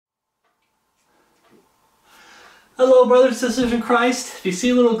Hello, brothers and sisters in Christ. If you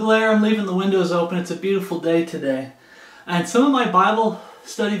see a little glare, I'm leaving the windows open. It's a beautiful day today. And some of my Bible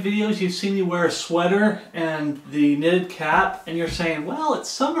study videos, you've seen me wear a sweater and the knitted cap, and you're saying, well, it's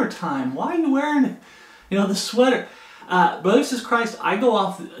summertime. Why are you wearing, the sweater? Brothers in Christ, I go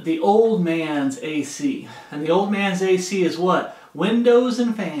off the old man's AC. And the old man's AC is what? Windows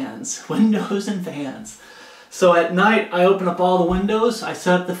and fans. Windows and fans. So at night, I open up all the windows. I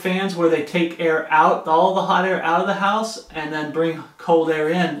set up the fans where they take air out, all the hot air out of the house, and then bring cold air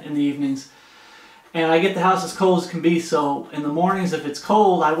in the evenings. And I get the house as cold as can be, so in the mornings, if it's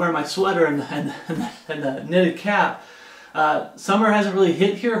cold, I wear my sweater and the knitted cap. Summer hasn't really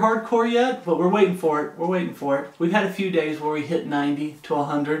hit here hardcore yet, but we're waiting for it. We're waiting for it. We've had a few days where we hit 90 to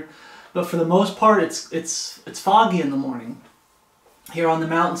 100, but for the most part, it's foggy in the morning here on the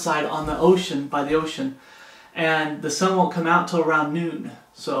mountainside, on the ocean, by the ocean. And the sun won't come out till around noon.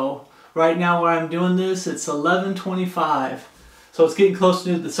 So right now where I'm doing this, it's 11:25. So it's getting close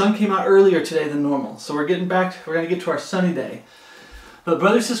to noon. The sun came out earlier today than normal. So we're going to get to our sunny day. But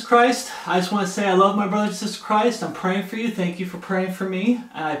brothers and sisters in Christ, I just want to say I love my brothers and sisters in Christ. I'm praying for you. Thank you for praying for me.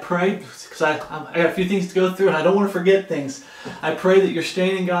 And I pray, because I got a few things to go through and I don't want to forget things. I pray that you're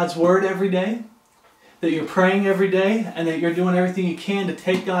staying in God's Word every day, that you're praying every day, and that you're doing everything you can to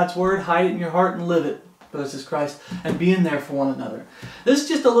take God's Word, hide it in your heart, and live it. Brothers in Christ, and being there for one another. This is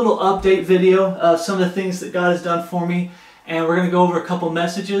just a little update video of some of the things that God has done for me, and we're going to go over a couple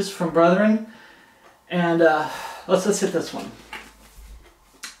messages from brethren. And let's hit this one.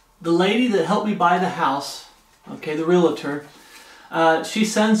 The lady that helped me buy the house, okay, the realtor, she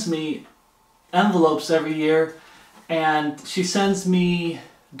sends me envelopes every year, and she sends me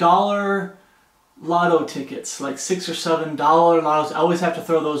dollar lotto tickets, like $6 or $7 lottos. I always have to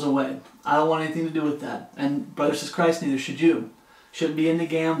throw those away. I don't want anything to do with that. And brothers in Christ, neither should you. Shouldn't be into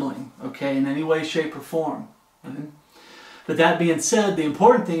gambling, okay, in any way, shape, or form. Okay? But that being said, the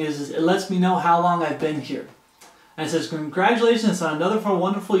important thing is it lets me know how long I've been here. And it says, congratulations on another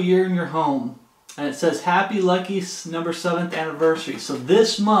wonderful year in your home. And it says, happy, lucky, number 7th anniversary. So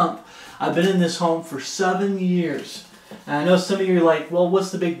this month, I've been in this home for 7 years. And I know some of you are like, well,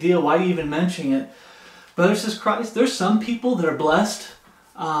 what's the big deal? Why are you even mentioning it? Brothers in Christ, there's some people that are blessed.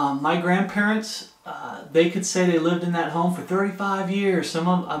 My grandparents, they could say they lived in that home for 35 years. Some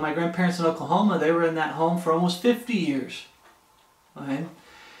of my grandparents in Oklahoma, they were in that home for almost 50 years. Okay?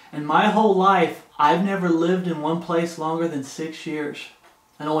 And my whole life, I've never lived in one place longer than 6 years.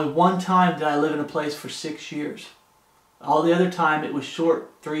 And only one time did I live in a place for 6 years. All the other time, it was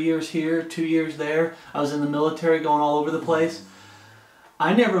short. 3 years here, 2 years there. I was in the military going all over the place.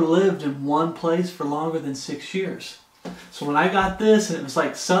 I never lived in one place for longer than 6 years. So when I got this and it was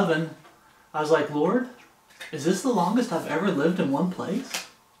like 7, I was like, Lord, is this the longest I've ever lived in one place?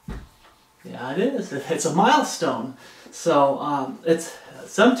 Yeah, it is. It's a milestone. So it's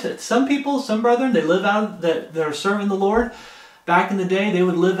some people, some brethren, they live out of they're serving the Lord. Back in the day, they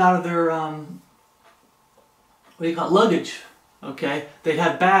would live out of their luggage. Okay, they'd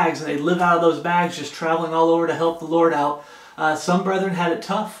have bags and they'd live out of those bags, just traveling all over to help the Lord out. Some brethren had it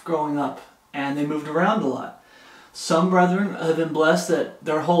tough growing up and they moved around a lot. Some brethren have been blessed that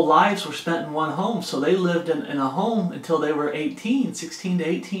their whole lives were spent in one home. So they lived in a home until they were 16 to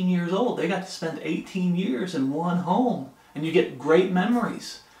 18 years old. They got to spend 18 years in one home. And you get great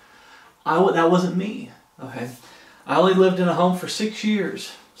memories. That wasn't me. Okay, I only lived in a home for 6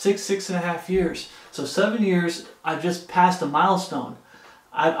 years. 6.5 years. So 7 years, I've just passed a milestone.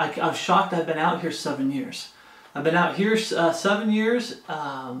 I'm shocked I've been out here 7 years. I've been out here 7 years.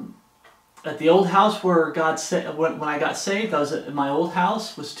 At the old house where when I got saved, I was at my old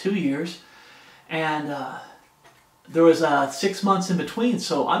house was 2 years, and there was 6 months in between.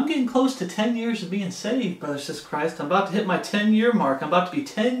 So I'm getting close to 10 years of being saved, brothers and sisters in Christ. I'm about to hit my 10-year mark. I'm about to be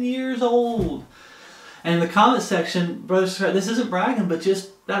 10 years old. And in the comment section, brothers and sisters, this isn't bragging, but just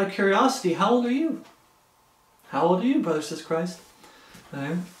out of curiosity, how old are you? How old are you, brothers and sisters in Christ?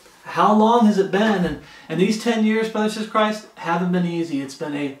 Okay. How long has it been? And these 10 years, brothers and sisters in Christ, haven't been easy. It's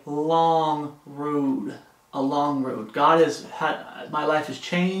been a long road. A long road. My life has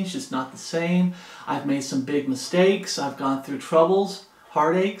changed. It's not the same. I've made some big mistakes. I've gone through troubles,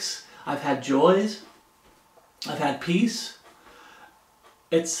 heartaches. I've had joys. I've had peace.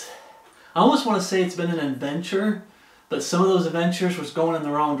 I almost want to say it's been an adventure, but some of those adventures was going in the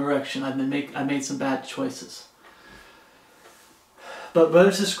wrong direction. I made some bad choices. But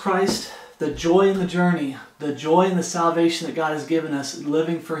brothers and sisters in Christ, the joy in the journey, the joy in the salvation that God has given us,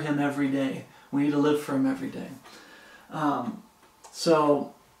 living for Him every day. We need to live for Him every day.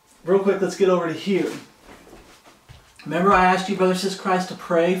 So, real quick, let's get over to here. Remember I asked you, brothers and sisters in Christ, to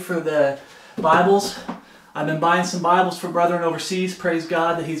pray for the Bibles I've been buying some Bibles for brethren overseas. Praise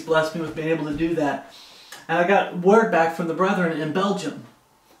God that He's blessed me with being able to do that. And I got word back from the brethren in Belgium.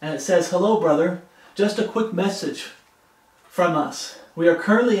 And it says, "Hello, brother. Just a quick message from us. We are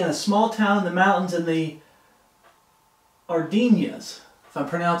currently in a small town in the mountains in the Ardennes," if I'm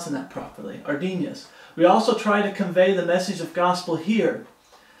pronouncing that properly, Ardennes. "We also try to convey the message of gospel here."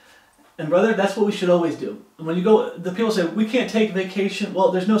 And brother, that's what we should always do. When you go, the people say, "We can't take a vacation." Well,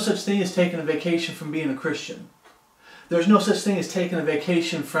 there's no such thing as taking a vacation from being a Christian. There's no such thing as taking a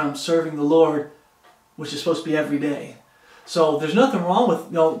vacation from serving the Lord, which is supposed to be every day. So there's nothing wrong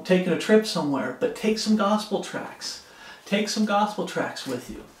with taking a trip somewhere, but take some gospel tracts. Take some gospel tracts with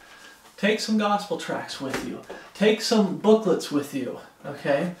you. Take some gospel tracts with you. Take some booklets with you.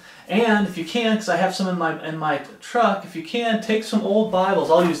 Okay? And if you can, because I have some in my truck, if you can, take some old Bibles.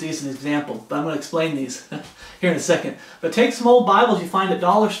 I'll use these as an example, but I'm going to explain these here in a second. But take some old Bibles you find at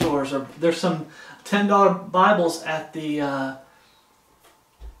dollar stores, or there's some $10 Bibles at the, I'm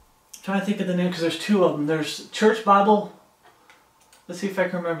trying to think of the name because there's two of them. There's Church Bible. Let's see if I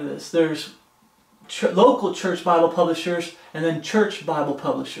can remember this. There's local church Bible publishers and then church Bible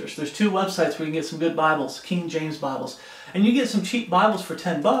publishers. There's two websites where you can get some good Bibles, King James Bibles. And you get some cheap Bibles for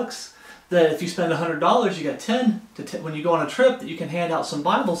 $10 that if you spend $100, you got 10 when you go on a trip that you can hand out some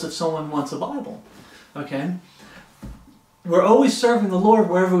Bibles if someone wants a Bible. Okay? We're always serving the Lord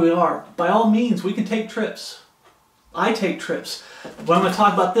wherever we are. By all means, we can take trips. I take trips. When I'm going to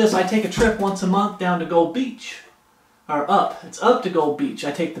talk about this, I take a trip once a month down to Gold Beach. Or up. It's up to Gold Beach.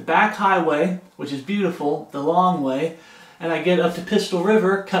 I take the back highway, which is beautiful, the long way, and I get up to Pistol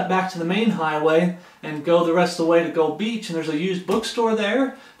River, cut back to the main highway, and go the rest of the way to Gold Beach. And there's a used bookstore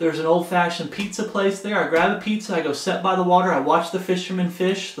there. There's an old-fashioned pizza place there. I grab a pizza, I go sit by the water, I watch the fishermen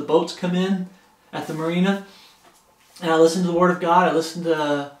fish, the boats come in at the marina, and I listen to the Word of God. I listen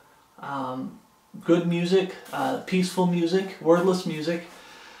to good music, peaceful music, wordless music.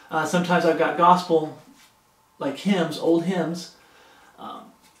 Sometimes I've got gospel like hymns, old hymns,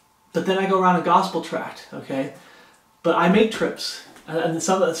 but then I go around a gospel tract, okay? But I make trips, and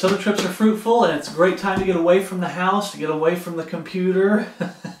some of the trips are fruitful, and it's a great time to get away from the house, to get away from the computer,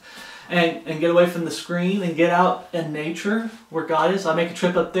 and get away from the screen, and get out in nature where God is. I make a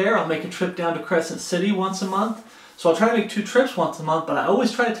trip up there, I'll make a trip down to Crescent City once a month, so I'll try to make 2 trips once a month, but I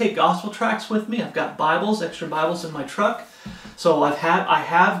always try to take gospel tracts with me. I've got Bibles, extra Bibles in my truck. So I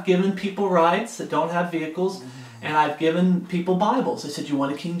have given people rides that don't have vehicles, and I've given people Bibles. I said, "You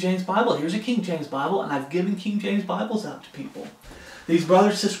want a King James Bible? Here's a King James Bible," and I've given King James Bibles out to people. These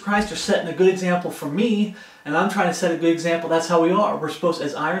brothers and sisters of Christ are setting a good example for me, and I'm trying to set a good example. That's how we are. We're supposed,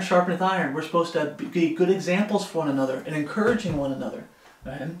 as iron sharpeneth iron, we're supposed to be good examples for one another and encouraging one another.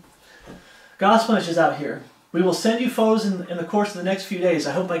 Right? Gospel is out here. We will send you photos in the course of the next few days.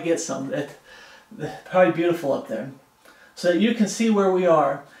 I hope I get some. It's probably beautiful up there, so that you can see where we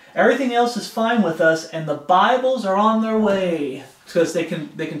are. Everything else is fine with us, and the Bibles are on their way because they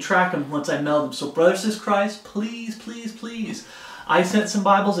can track them once I mail them. So brothers in Christ, please, please, please. I sent some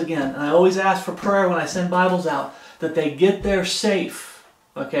Bibles again, and I always ask for prayer when I send Bibles out that they get there safe.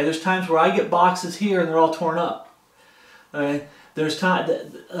 Okay, there's times where I get boxes here and they're all torn up. Okay, there's time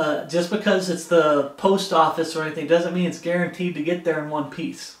just because it's the post office or anything doesn't mean it's guaranteed to get there in one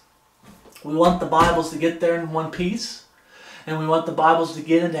piece. We want the Bibles to get there in one piece, and we want the Bibles to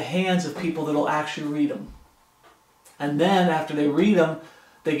get into hands of people that will actually read them. And then after they read them,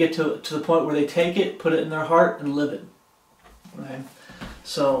 they get to the point where they take it, put it in their heart, and live it. Okay?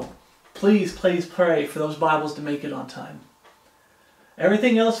 So please, please pray for those Bibles to make it on time.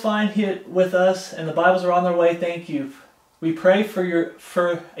 Everything else fine here with us, and the Bibles are on their way. Thank you. We pray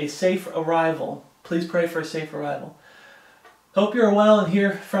for a safe arrival. Please pray for a safe arrival. Hope you're well and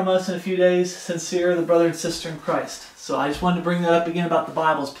hear from us in a few days. Sincere, the brother and sister in Christ. So I just wanted to bring that up again about the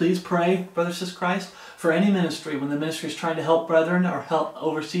Bibles. Please pray, brothers and sisters in Christ, for any ministry. When the ministry is trying to help brethren or help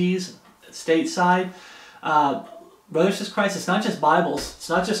overseas, stateside, brothers and sisters in Christ, it's not just Bibles. It's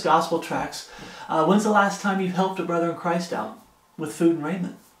not just gospel tracts. When's the last time you've helped a brother in Christ out with food and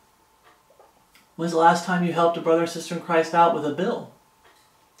raiment? When's the last time you helped a brother or sister in Christ out with a bill?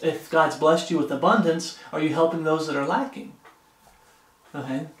 If God's blessed you with abundance, are you helping those that are lacking?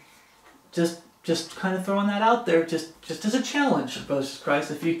 Okay, just kind of throwing that out there, just as a challenge, brothers and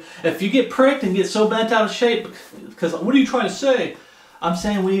Christ. If you get pricked and get so bent out of shape, because what are you trying to say? I'm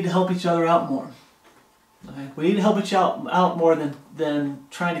saying we need to help each other out more. Okay, we need to help each other out more than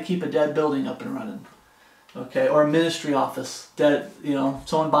trying to keep a dead building up and running. Okay, or a ministry office that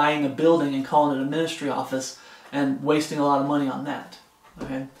someone buying a building and calling it a ministry office and wasting a lot of money on that.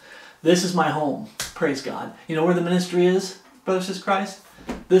 Okay, this is my home. Praise God. You know where the ministry is, brothers and sisters in Christ?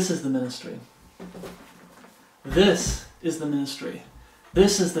 This is the ministry. This is the ministry.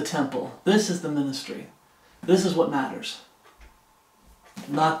 This is the temple. This is the ministry. This is what matters.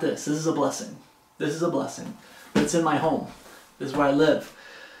 Not this. This is a blessing. This is a blessing. But it's in my home. This is where I live.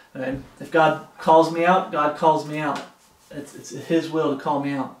 Okay? If God calls me out, God calls me out. It's His will to call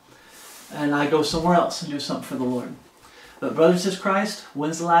me out. And I go somewhere else and do something for the Lord. But brothers in Christ,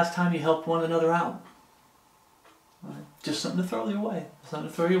 when's the last time you helped one another out? Right? Just something to throw your way. Something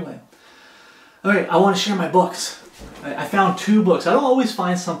to throw your way. All right, I want to share my books. I found 2 books. I don't always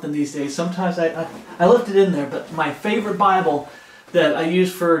find something these days. Sometimes I left it in there, but my favorite Bible that I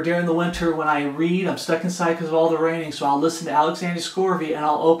use for during the winter when I read, I'm stuck inside because of all the raining, so I'll listen to Alexander Scorvy and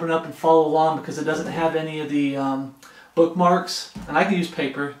I'll open up and follow along because it doesn't have any of the bookmarks, and I can use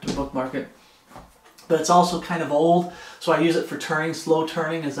paper to bookmark it. But it's also kind of old, so I use it for turning, slow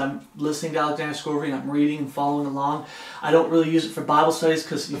turning, as I'm listening to Alexander Scorvy and I'm reading and following along. I don't really use it for Bible studies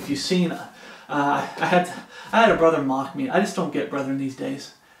because if you've seen, I had a brother mock me. I just don't get brethren these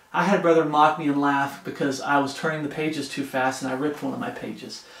days. I had a brother mock me and laugh because I was turning the pages too fast and I ripped one of my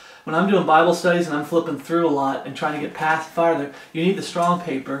pages. When I'm doing Bible studies and I'm flipping through a lot and trying to get past farther, you need the strong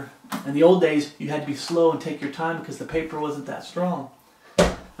paper. In the old days, you had to be slow and take your time because the paper wasn't that strong.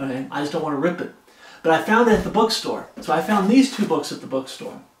 Okay? I just don't want to rip it. But I found it at the bookstore. So I found these 2 books at the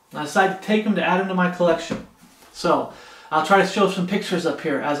bookstore. And I decided to take them to add them to my collection. So I'll try to show some pictures up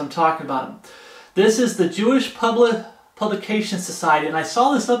here as I'm talking about them. This is the Jewish Publication Society. And I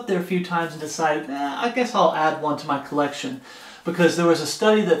saw this up there a few times and decided, I guess I'll add one to my collection. Because there was a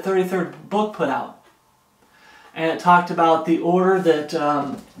study that 33rd Book put out. And it talked about the order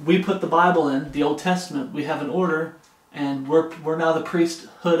that we put the Bible in, the Old Testament. We have an order, and we're now the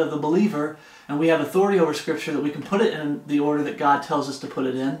priesthood of the believer, and we have authority over Scripture that we can put it in the order that God tells us to put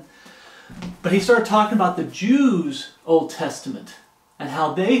it in. But he started talking about the Jews' Old Testament and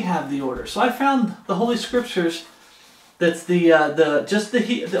how they have the order. So I found the Holy Scriptures. That's the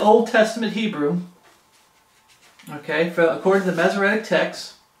Old Testament Hebrew. Okay, according to the Masoretic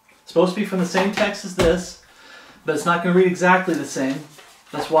text, it's supposed to be from the same text as this. But it's not going to read exactly the same.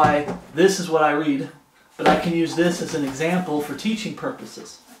 That's why this is what I read. But I can use this as an example for teaching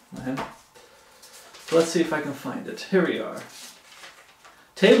purposes. Okay. So let's see if I can find it. Here we are.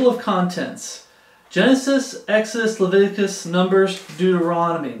 Table of contents. Genesis, Exodus, Leviticus, Numbers,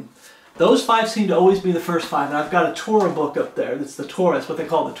 Deuteronomy. Those 5 seem to always be the first 5. And I've got a Torah book up there. That's the Torah. That's what they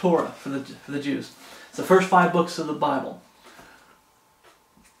call the Torah for the Jews. It's the first 5 books of the Bible.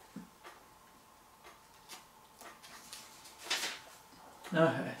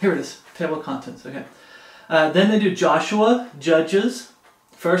 Okay, here it is. Table of contents. Okay. Then they do Joshua, Judges,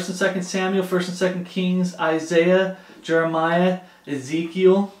 1st and 2nd Samuel, 1st and 2nd Kings, Isaiah, Jeremiah,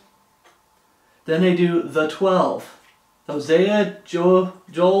 Ezekiel. Then they do the 12. Hosea,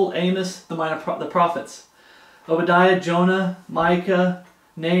 Joel, Amos, the prophets. Obadiah, Jonah, Micah,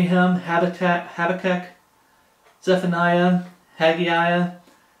 Nahum, Habakkuk, Zephaniah, Haggai,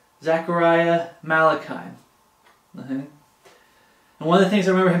 Zechariah, Malachi. Okay. And one of the things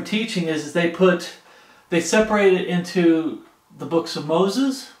I remember him teaching is they separate it into the books of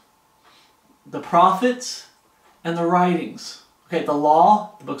Moses, the prophets, and the writings. Okay, the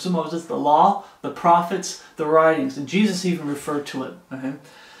law, the books of Moses, the law, the prophets, the writings. And Jesus even referred to it. Okay?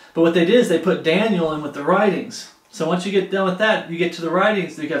 But what they did is they put Daniel in with the writings. So once you get done with that, you get to the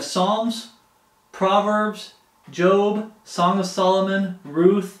writings. You have Psalms, Proverbs, Job, Song of Solomon,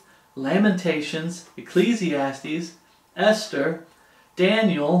 Ruth, Lamentations, Ecclesiastes, Esther,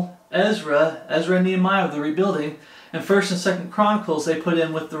 Daniel, Ezra and Nehemiah with the rebuilding, and 1st and 2nd Chronicles they put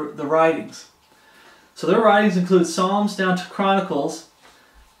in with the writings. So their writings include Psalms down to Chronicles,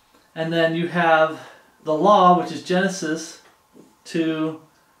 and then you have the law, which is Genesis to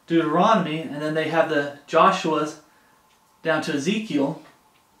Deuteronomy, and then they have the Joshua's down to Ezekiel.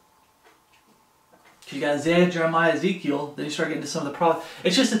 You got Isaiah, Jeremiah, Ezekiel, then you start getting to some of the prophets.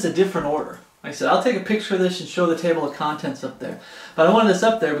 It's a different order. Like I said, I'll take a picture of this and show the table of contents up there. But I wanted this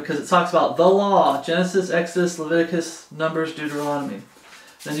up there because it talks about the law, Genesis, Exodus, Leviticus, Numbers, Deuteronomy.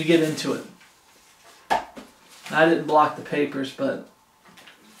 Then you get into it. I didn't block the papers, but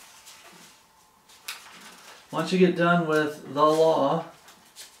once you get done with the law,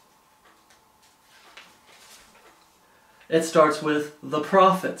 it starts with the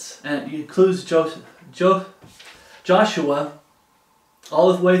prophets. And it includes Joshua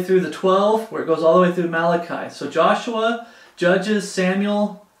all the way through the 12, where it goes all the way through Malachi. So Joshua, Judges,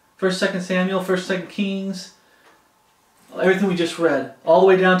 Samuel, 1st, 2nd Samuel, 1st, 2nd Kings, everything we just read, all the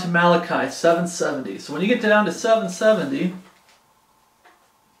way down to Malachi, 770. So when you get down to 770,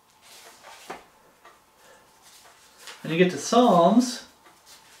 and you get to Psalms,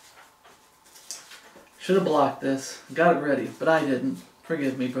 should have blocked this. Got it ready, but I didn't.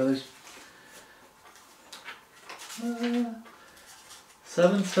 Forgive me, brothers.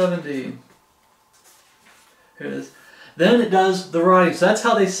 770. Here it is. Then it does the writings. So that's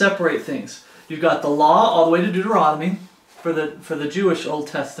how they separate things. You've got the law all the way to Deuteronomy for the Jewish Old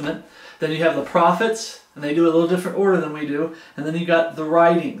Testament. Then you have the prophets, and they do a little different order than we do. And then you got the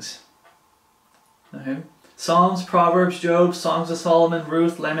writings. Okay. Psalms, Proverbs, Job, Songs of Solomon,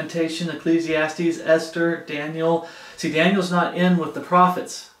 Ruth, Lamentation, Ecclesiastes, Esther, Daniel. See, Daniel's not in with the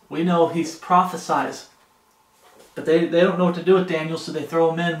prophets. We know he prophesies. But they don't know what to do with Daniel, so they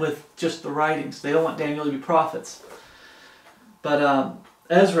throw him in with just the writings. They don't want Daniel to be prophets. But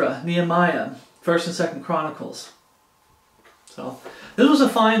Ezra, Nehemiah, 1st and 2nd Chronicles. So this was a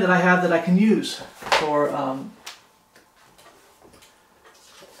find that I have that I can use for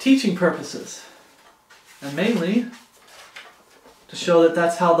teaching purposes. And mainly to show that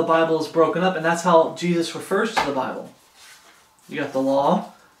that's how the Bible is broken up, and that's how Jesus refers to the Bible. You got the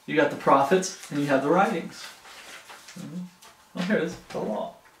law, you got the prophets, and you have the writings. Oh, here it is, the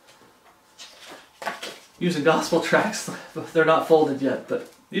law. Using gospel tracts, they're not folded yet,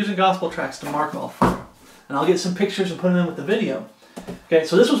 but using gospel tracts to mark off. And I'll get some pictures and put them in with the video. Okay,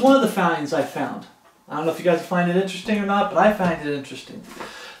 so this was one of the finds I found. I don't know if you guys find it interesting or not, but I find it interesting.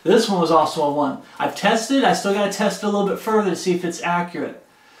 This one was also a 1. I've tested, I still got to test it a little bit further to see if it's accurate.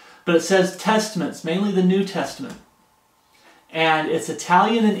 But it says Testaments, mainly the New Testament. And it's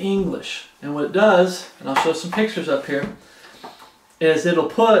Italian and English. And what it does, and I'll show some pictures up here, is it'll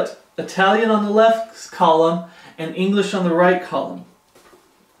put Italian on the left column and English on the right column.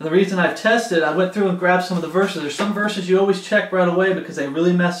 And the reason I've tested, I went through and grabbed some of the verses. There's some verses you always check right away because they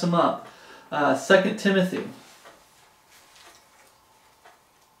really mess them up. 2 Timothy.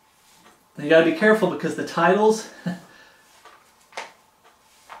 And you got to be careful because the titles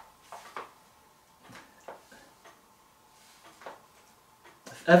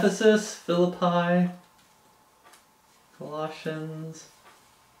Ephesus, Philippi, Colossians,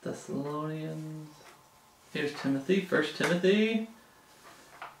 Thessalonians. Here's Timothy, 1 Timothy,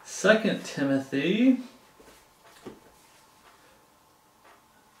 2 Timothy,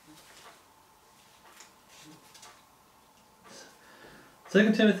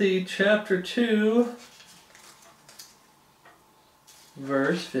 Second Timothy chapter 2,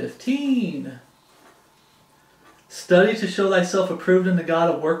 verse 15. Study to show thyself approved unto God,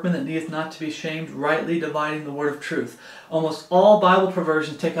 a workman that needeth not to be ashamed, rightly dividing the word of truth. Almost all Bible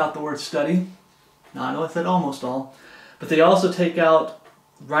perversions take out the word study. Now I know I said almost all, but they also take out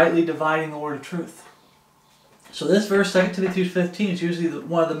rightly dividing the word of truth. So this verse, 2 Timothy 15, is usually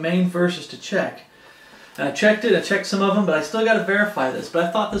one of the main verses to check. And I checked it, I checked some of them, but I still got to verify this. But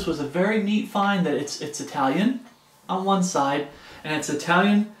I thought this was a very neat find that it's Italian on one side, and it's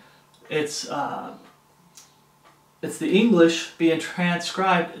Italian, it's the English being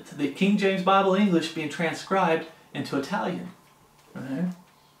transcribed, the King James Bible English being transcribed into Italian. Okay?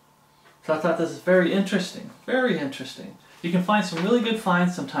 So I thought this is very interesting, very interesting. You can find some really good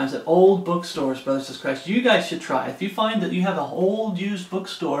finds sometimes at old bookstores, brothers in Christ. You guys should try. If you find that you have an old used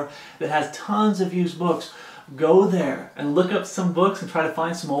bookstore that has tons of used books, go there and look up some books and try to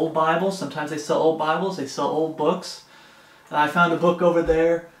find some old Bibles. Sometimes they sell old Bibles, they sell old books. I found a book over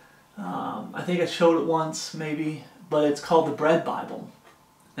there. I think I showed it once, maybe, but it's called the Bread Bible.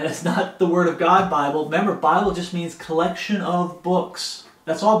 And it's not the Word of God Bible. Remember, Bible just means collection of books.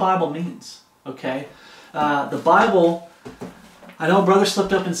 That's all Bible means, okay? The Bible... I know a brother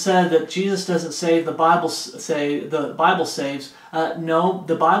slipped up and said that Jesus doesn't save, the Bible saves. No,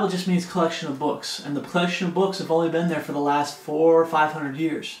 the Bible just means collection of books. And the collection of books have only been there for the last 400 or 500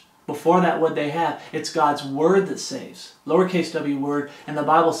 years. Before that, what they have? It's God's Word that saves. Lowercase w word. And the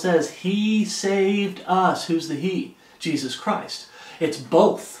Bible says, He saved us. Who's the He? Jesus Christ. It's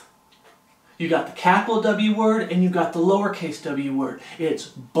both. You got the capital W word and you got the lowercase w word. It's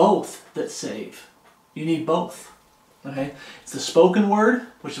both that save. You need both. Okay, it's the spoken word,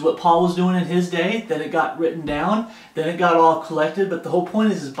 which is what Paul was doing in his day. Then it got written down. Then it got all collected. But the whole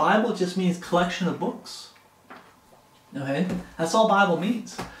point is, Bible just means collection of books. Okay, that's all Bible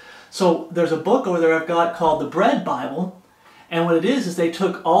means. So there's a book over there I've got called the Bread Bible, and what it is they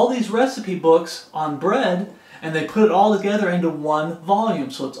took all these recipe books on bread and they put it all together into one volume.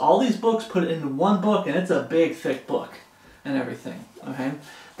 So it's all these books put into one book, and it's a big, thick book and everything. Okay,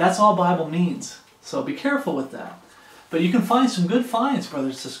 that's all Bible means. So be careful with that. But you can find some good finds,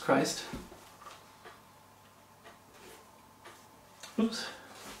 brothers in Christ. Oops.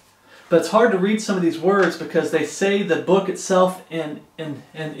 But it's hard to read some of these words because they say the book itself in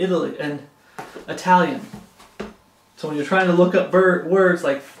Italian. So when you're trying to look up words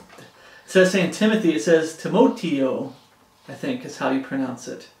like instead of saying Timothy, it says Timoteo, I think is how you pronounce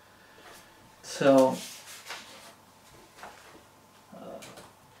it. So,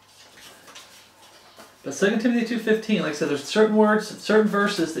 but 2 Timothy 2:15, like I said, there's certain words, certain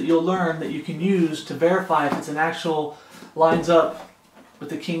verses that you'll learn that you can use to verify if it's an actual lines up with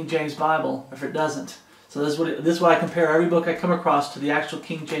the King James Bible, or if it doesn't. So this is what I compare every book I come across to the actual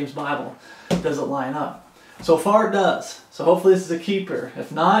King James Bible. Does it line up? So far it does. So hopefully this is a keeper.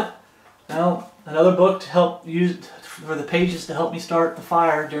 If not, well, another book to help use for the pages to help me start the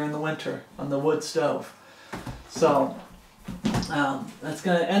fire during the winter on the wood stove. So that's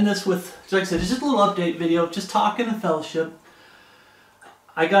going to end this with, like I said, just a little update video, just talking and fellowship.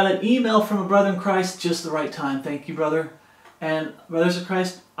 I got an email from a brother in Christ just the right time. Thank you, brother. And brothers in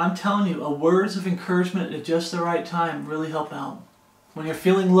Christ, I'm telling you, words of encouragement at just the right time really help out. When you're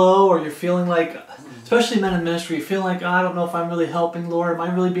feeling low, or you're feeling like, especially men in ministry, you feel like, oh, I don't know if I'm really helping, Lord. Am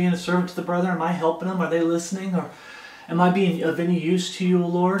I really being a servant to the brother? Am I helping them? Are they listening? Or am I being of any use to you,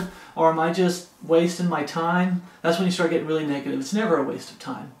 Lord? Or am I just wasting my time? That's when you start getting really negative. It's never a waste of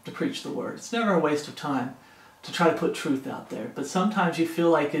time to preach the word. It's never a waste of time to try to put truth out there. But sometimes you feel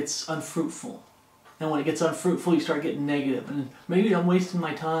like it's unfruitful. And when it gets unfruitful, you start getting negative. And maybe I'm wasting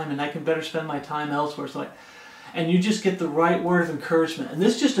my time and I can better spend my time elsewhere. So and you just get the right word of encouragement. And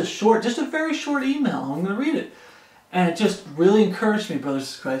this is just a very short email. I'm going to read it. And it just really encouraged me,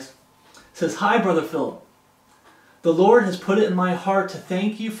 brothers in Christ. It says, "Hi, Brother Philip. The Lord has put it in my heart to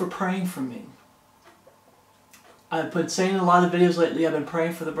thank you for praying for me. I've been saying in a lot of videos lately, I've been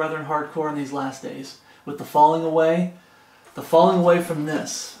praying for the brethren hardcore in these last days. With the falling away from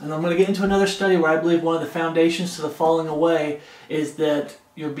this. And I'm going to get into another study where I believe one of the foundations to the falling away is that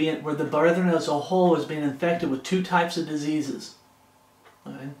where the brethren as a whole is being infected with two types of diseases.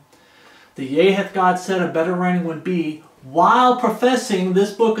 Okay? The yea hath God said, a better writing would be, while professing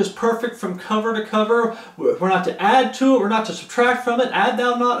this book is perfect from cover to cover. We're not to add to it, we're not to subtract from it. Add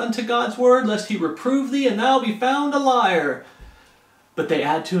thou not unto God's word, lest he reprove thee, and thou be found a liar. But they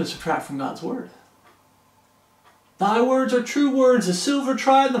add to and subtract from God's word. Thy words are true words, as silver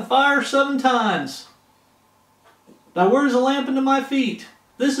tried in the fire 7 times. Thy word is a lamp unto my feet.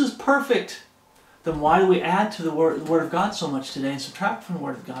 This is perfect. Then why do we add to the word of God so much today and subtract from the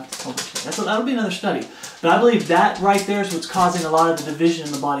Word of God so much today? That'll be another study. But I believe that right there is what's causing a lot of the division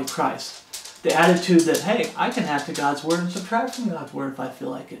in the body of Christ. The attitude that, hey, I can add to God's Word and subtract from God's Word if I feel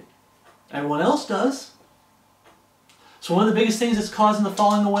like it. Everyone else does. So one of the biggest things that's causing the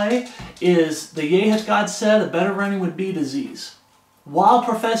falling away is the yea hath God said, a better writing would be disease. While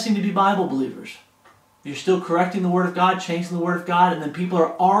professing to be Bible believers. You're still correcting the Word of God, changing the Word of God, and then people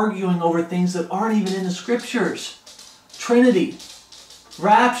are arguing over things that aren't even in the Scriptures. Trinity,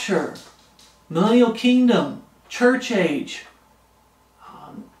 rapture, millennial kingdom, church age,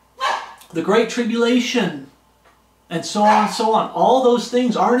 the Great Tribulation, and so on and so on. All those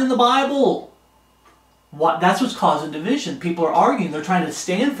things aren't in the Bible. That's what's causing division. People are arguing. They're trying to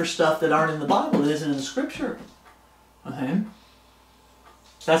stand for stuff that aren't in the Bible, that isn't in the Scripture. Okay?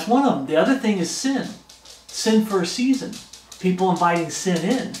 That's one of them. The other thing is sin. Sin for a season. People inviting sin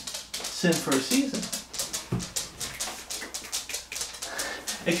in. Sin for a season.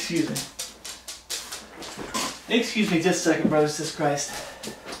 Excuse me. Excuse me just a second, brothers and sisters Christ.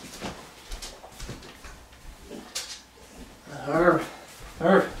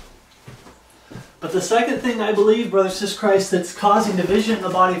 But the second thing I believe, brothers and sisters Christ, that's causing division in the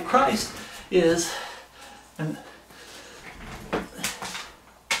body of Christ is,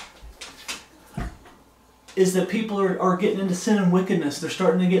 is that people are getting into sin and wickedness. They're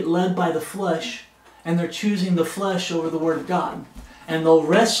starting to get led by the flesh, and they're choosing the flesh over the Word of God. And they'll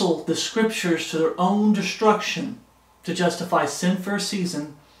wrestle the Scriptures to their own destruction to justify sin for a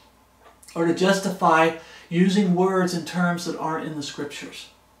season, or to justify using words and terms that aren't in the Scriptures.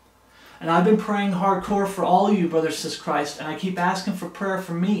 And I've been praying hardcore for all of you, brothers and sisters Christ, and I keep asking for prayer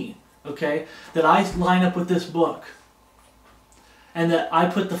for me, okay, that I line up with this book. And that I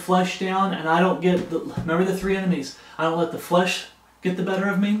put the flesh down and I don't get remember the 3 enemies. I don't let the flesh get the better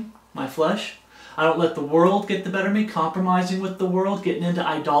of me, my flesh. I don't let the world get the better of me, compromising with the world, getting into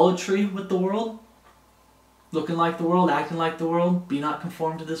idolatry with the world. Looking like the world, acting like the world. Be not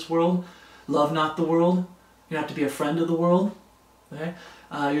conformed to this world. Love not the world. You don't have to be a friend of the world. Okay?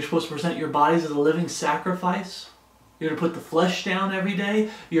 You're supposed to present your bodies as a living sacrifice. You're to put the flesh down every day.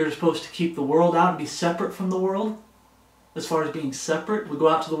 You're supposed to keep the world out and be separate from the world. As far as being separate, we go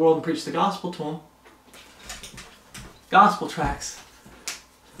out to the world and preach the gospel to them. Gospel tracts.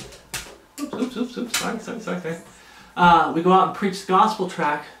 Oops. Sorry. We go out and preach the gospel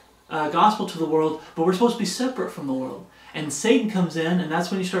to the world, but we're supposed to be separate from the world. And Satan comes in, and that's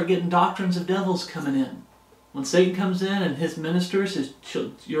when you start getting doctrines of devils coming in. When Satan comes in and his ministers,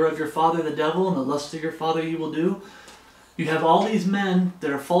 you're of your father the devil, and the lust of your father you will do. You have all these men that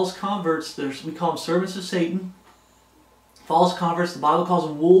are false converts. We call them servants of Satan. False converts, the Bible calls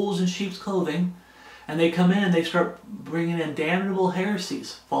them wolves in sheep's clothing. And they come in and they start bringing in damnable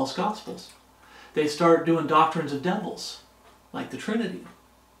heresies, false gospels. They start doing doctrines of devils, like the Trinity.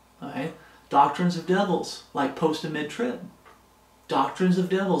 Okay? Doctrines of devils, like post and mid-trib. Doctrines of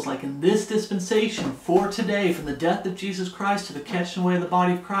devils, like in this dispensation for today, from the death of Jesus Christ to the catching away of the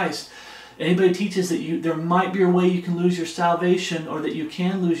body of Christ. Anybody teaches that there might be a way you can lose your salvation, or that you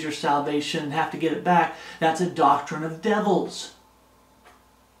can lose your salvation and have to get it back, that's a doctrine of devils.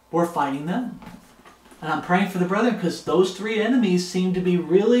 We're fighting them. And I'm praying for the brethren, because those three enemies seem to be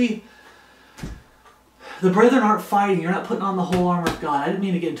really... The brethren aren't fighting. You're not putting on the whole armor of God. I didn't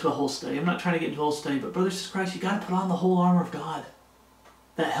mean to get into a whole study. I'm not trying to get into a whole study. But brothers and sisters in Christ, you got to put on the whole armor of God.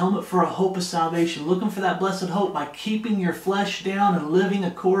 That helmet for a hope of salvation. Looking for that blessed hope by keeping your flesh down and living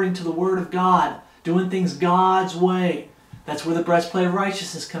according to the Word of God. Doing things God's way. That's where the breastplate of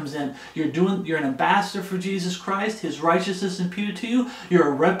righteousness comes in. You're an ambassador for Jesus Christ. His righteousness imputed to you. You're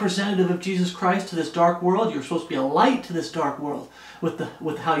a representative of Jesus Christ to this dark world. You're supposed to be a light to this dark world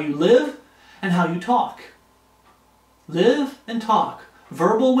with how you live and how you talk. Live and talk.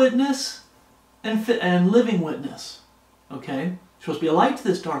 Verbal witness and living witness. Okay? You're supposed to be a light to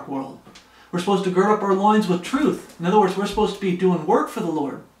this dark world. We're supposed to gird up our loins with truth. In other words, we're supposed to be doing work for the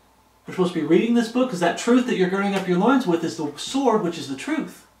Lord. We're supposed to be reading this book, because that truth that you're girding up your loins with is the sword, which is the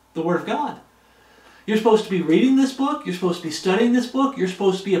truth, the Word of God. You're supposed to be reading this book. You're supposed to be studying this book. You're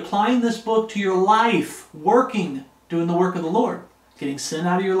supposed to be applying this book to your life, working, doing the work of the Lord, getting sin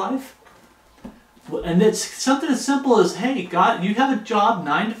out of your life. And it's something as simple as, hey, God, you have a job,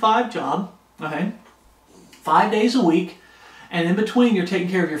 9-to-5 job, okay, 5 days a week, and in between you're taking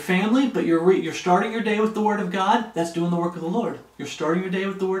care of your family, but you're starting your day with the Word of God. That's doing the work of the Lord. You're starting your day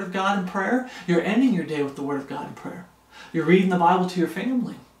with the Word of God in prayer. You're ending your day with the Word of God in prayer. You're reading the Bible to your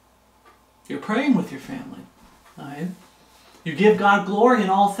family. You're praying with your family. All right? You give God glory in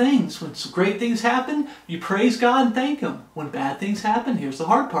all things. When great things happen, you praise God and thank Him. When bad things happen, here's the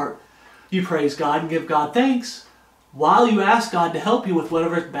hard part. You praise God and give God thanks while you ask God to help you with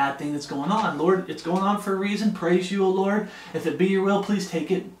whatever bad thing that's going on. Lord, it's going on for a reason. Praise you, O Lord. If it be your will, please take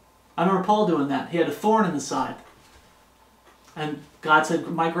it. I remember Paul doing that. He had a thorn in the side. And God said,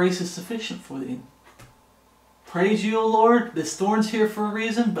 my grace is sufficient for thee. Praise you, O Lord. This thorn's here for a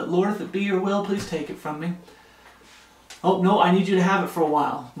reason, but Lord, if it be your will, please take it from me. Oh, no, I need you to have it for a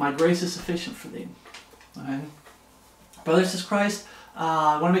while. My grace is sufficient for thee. All right. Brothers in Christ,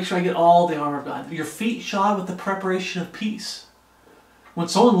 I want to make sure I get all the armor of God. Your feet shod with the preparation of peace. When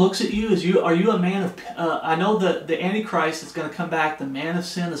someone looks at you, are you a man of... I know that the Antichrist is going to come back. The man of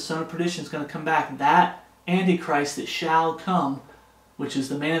sin, the son of perdition is going to come back. That Antichrist that shall come, which is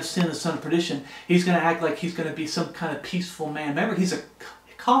the man of sin, the son of perdition, he's going to act like he's going to be some kind of peaceful man. Remember, he's a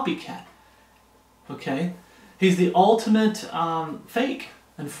copycat. Okay? He's the ultimate fake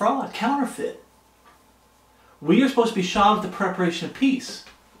and fraud, counterfeit. We are supposed to be shod with the preparation of peace.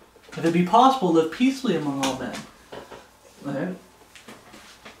 If it be possible, live peaceably among all men. Okay?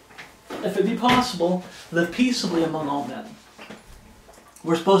 If it be possible, live peaceably among all men.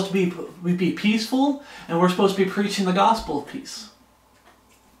 We're supposed to be peaceful, and we're supposed to be preaching the gospel of peace.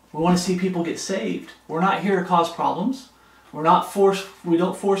 We want to see people get saved. We're not here to cause problems. We don't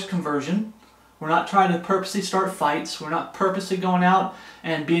force conversion. We're not trying to purposely start fights. We're not purposely going out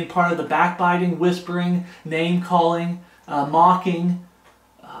and being part of the backbiting, whispering, name-calling, mocking,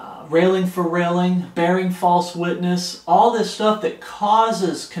 railing for railing, bearing false witness, all this stuff that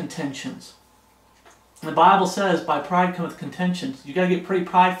causes contentions. The Bible says, by pride cometh contentions. You got to get pretty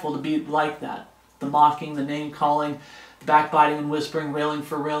prideful to be like that. The mocking, the name-calling, the backbiting and whispering, railing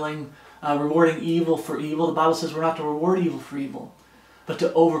for railing, rewarding evil for evil. The Bible says we're not to reward evil for evil, but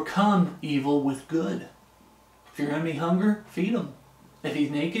to overcome evil with good. If your enemy hunger, feed him. If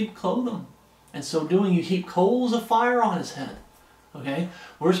he's naked, clothe him. And so doing, you heap coals of fire on his head. Okay?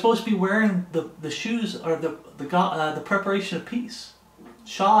 We're supposed to be wearing the shoes, or the preparation of peace.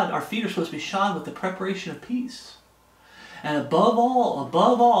 Shod, our feet are supposed to be shod with the preparation of peace. And above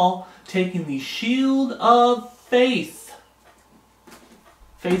all, taking the shield of faith.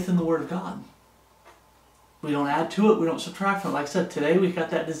 Faith in the Word of God. We don't add to it. We don't subtract from it. Like I said, today we've got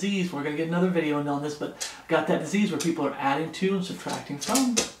that disease. We're going to get another video on this, but we've got that disease where people are adding to and subtracting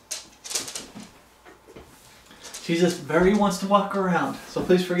from. Jesus very wants to walk around, so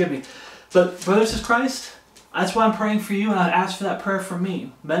please forgive me. But brothers in Christ, that's why I'm praying for you, and I ask for that prayer from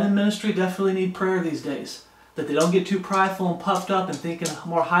me. Men in ministry definitely need prayer these days. that they don't get too prideful and puffed up and thinking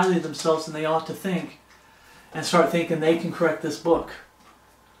more highly of themselves than they ought to think, and start thinking they can correct this book,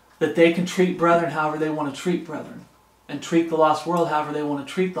 that they can treat brethren however they want to treat brethren, and treat the lost world however they want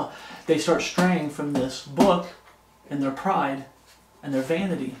to treat them. They start straying from this book in their pride and their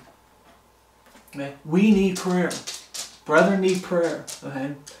vanity. Okay? We need prayer. Brethren need prayer.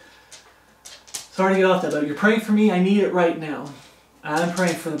 Okay? Sorry to get off that, but you're praying for me, I need it right now. I'm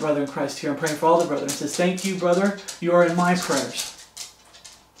praying for the brother in Christ here. I'm praying for all the brethren. It says, thank you, brother. You are in my prayers.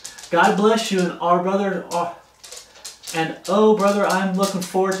 God bless you, and our brother. And oh, brother, I'm looking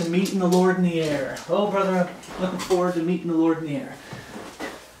forward to meeting the Lord in the air. Oh, brother, I'm looking forward to meeting the Lord in the air.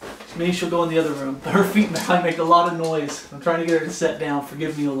 Maybe she'll go in the other room. Her feet might make a lot of noise. I'm trying to get her to sit down.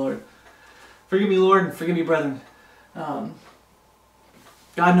 Forgive me, O Lord. Forgive me, Lord, and forgive me, brethren. God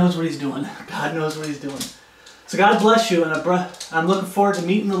knows what He's doing. God knows what He's doing. So God bless you, and I'm looking forward to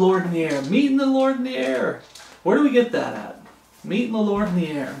meeting the Lord in the air. Meeting the Lord in the air. Where do we get that at? Meeting the Lord in the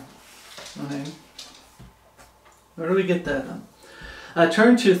air. Okay. Where do we get that at?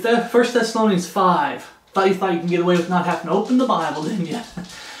 Turn to 1 Thessalonians 5. You thought you can get away with not having to open the Bible, didn't you?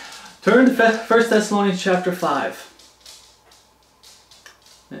 Turn to 1 Thessalonians chapter 5.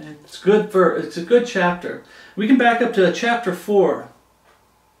 It's a good chapter. We can back up to chapter 4.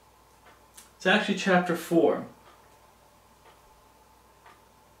 It's actually chapter 4.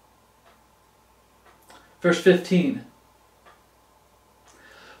 Verse 15.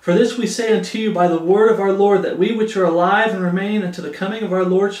 For this we say unto you by the word of our Lord, that we which are alive and remain unto the coming of our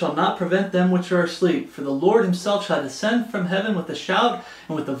Lord shall not prevent them which are asleep. For the Lord Himself shall descend from heaven with a shout,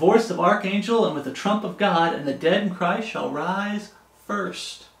 and with the voice of archangel, and with the trump of God, and the dead in Christ shall rise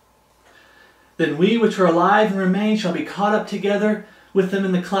first. Then we which are alive and remain shall be caught up together with them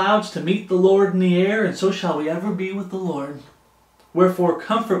in the clouds to meet the Lord in the air, and so shall we ever be with the Lord. Wherefore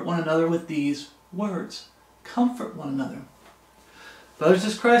comfort one another with these words. Comfort one another. Brothers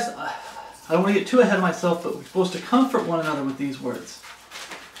in Christ, I don't want to get too ahead of myself, but we're supposed to comfort one another with these words.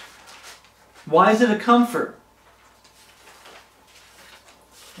 Why is it a comfort?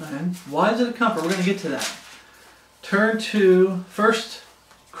 And why is it a comfort? We're going to get to that. Turn to 1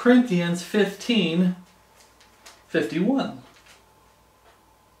 Corinthians 15, 51.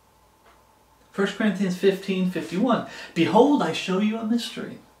 1 Corinthians 15, 51. Behold, I show you a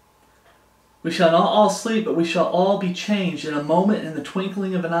mystery. We shall not all sleep, but we shall all be changed in a moment, in the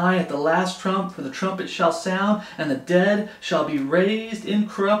twinkling of an eye, at the last trump, for the trumpet shall sound, and the dead shall be raised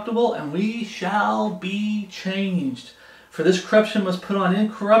incorruptible, and we shall be changed. For this corruption must put on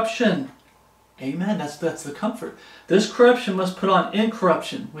incorruption. Amen. That's the comfort. This corruption must put on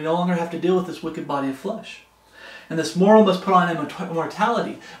incorruption. We no longer have to deal with this wicked body of flesh. And this moral must put on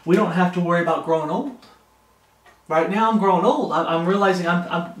immortality. We don't have to worry about growing old. Right now I'm growing old. I'm realizing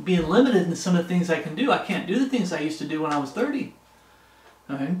I'm being limited in some of the things I can do. I can't do the things I used to do when I was 30.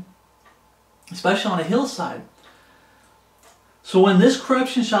 Okay? Especially on a hillside. So when this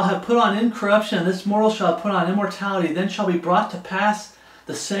corruption shall have put on incorruption, and this moral shall have put on immortality, then shall be brought to pass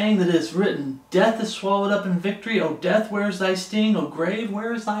the saying that is written, Death is swallowed up in victory. O death, where is thy sting? O grave,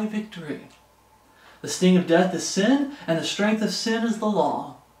 where is thy victory? The sting of death is sin, and the strength of sin is the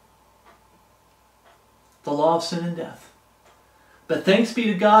law. The law of sin and death. But thanks be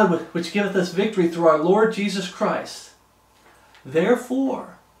to God, which giveth us victory through our Lord Jesus Christ.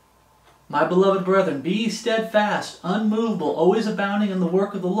 Therefore, my beloved brethren, be ye steadfast, unmovable, always abounding in the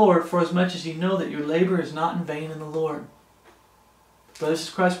work of the Lord, forasmuch as ye know that your labor is not in vain in the Lord. Brothers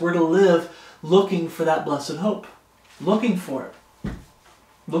in Christ, we're to live looking for that blessed hope. Looking for it.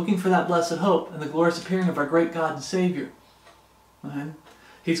 Looking for that blessed hope and the glorious appearing of our great God and Savior.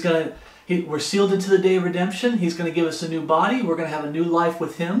 Okay? We're sealed into the day of redemption. He's going to give us a new body. We're going to have a new life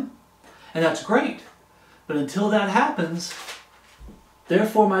with Him. And that's great. But until that happens,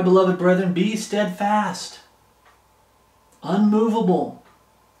 therefore, my beloved brethren, be steadfast. Unmovable.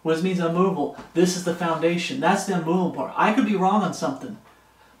 What does it mean unmovable? This is the foundation. That's the unmovable part. I could be wrong on something.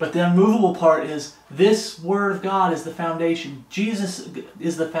 But the unmovable part is this Word of God is the foundation. Jesus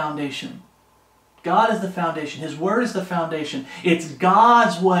is the foundation. God is the foundation. His Word is the foundation. It's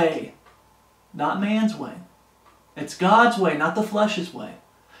God's way. Not man's way. It's God's way, not the flesh's way.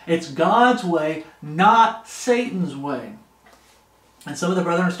 It's God's way, not Satan's way. And some of the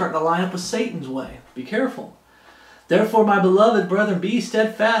brethren are starting to line up with Satan's way. Be careful. Therefore, my beloved brethren, be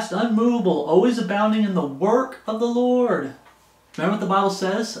steadfast, unmovable, always abounding in the work of the Lord. Remember what the Bible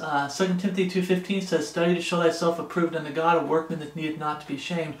says? 2 Timothy 2:15 says, Study to show thyself approved unto God, a workman that needeth not to be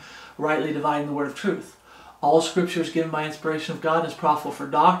ashamed, rightly dividing the word of truth. All Scripture is given by inspiration of God and is profitable for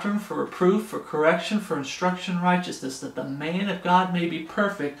doctrine, for reproof, for correction, for instruction in righteousness, that the man of God may be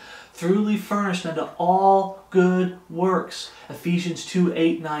perfect, thoroughly furnished unto all good works. Ephesians 2,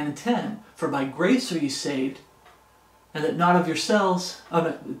 8, 9, and 10. For by grace are ye saved, and that not of yourselves,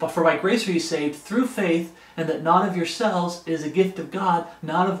 for by grace are ye saved through faith, and that not of yourselves is a gift of God,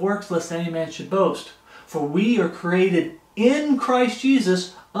 not of works, lest any man should boast. For we are created in Christ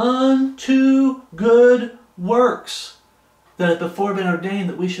Jesus unto good works, that had before been ordained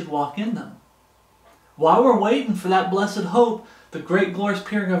that we should walk in them. While we're waiting for that blessed hope, the great glorious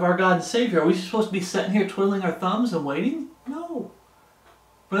appearing of our God and Savior, are we supposed to be sitting here twiddling our thumbs and waiting? No.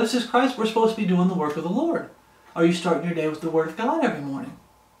 Brothers and sisters in Christ, we're supposed to be doing the work of the Lord. Are you starting your day with the Word of God every morning?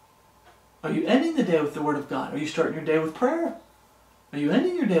 Are you ending the day with the Word of God? Are you starting your day with prayer? Are you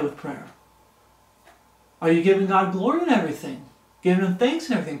ending your day with prayer? Are you giving God glory in everything? Giving Him thanks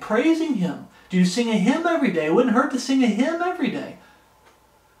in everything? Praising Him? Do you sing a hymn every day? It wouldn't hurt to sing a hymn every day.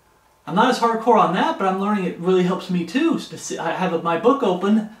 I'm not as hardcore on that, but I'm learning it really helps me too. I have my book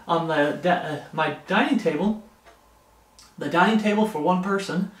open on my dining table. The dining table for one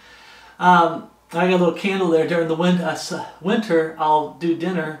person. I got a little candle there during the winter. I'll do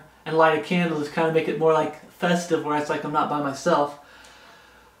dinner and light a candle to kind of make it more like festive, where it's like I'm not by myself.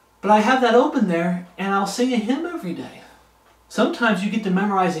 But I have that open there, and I'll sing a hymn every day. Sometimes you get to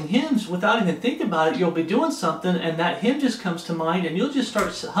memorizing hymns without even thinking about it. You'll be doing something, and that hymn just comes to mind, and you'll just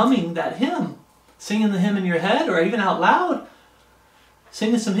start humming that hymn, singing the hymn in your head, or even out loud,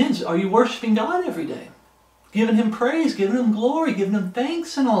 singing some hymns. Are you worshiping God every day? Giving Him praise, giving Him glory, giving Him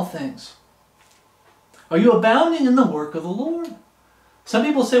thanks in all things? Are you abounding in the work of the Lord? Some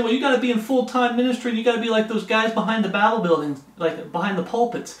people say, well, you got to be in full-time ministry, you got to be like those guys behind the Bible buildings, like behind the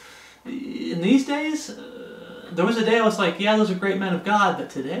pulpits. In these days, there was a day I was like, yeah, those are great men of God, but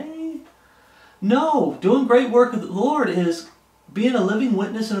today? No, doing great work of the Lord is being a living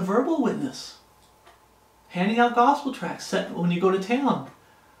witness and a verbal witness. Handing out gospel tracts when you go to town.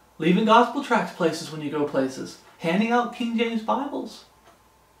 Leaving gospel tracts places when you go places. Handing out King James Bibles.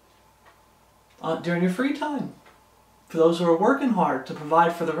 During your free time. For those who are working hard to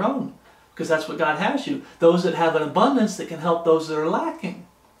provide for their own. Because that's what God has you. Those that have an abundance that can help those that are lacking.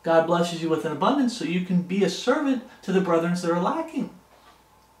 God blesses you with an abundance so you can be a servant to the brethren that are lacking.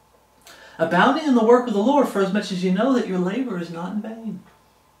 Abounding in the work of the Lord, for as much as you know that your labor is not in vain.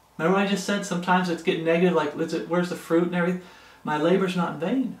 Remember what I just said? Sometimes it's getting negative, like where's the fruit and everything? My labor is not in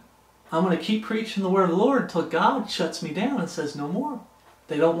vain. I'm going to keep preaching the word of the Lord until God shuts me down and says no more.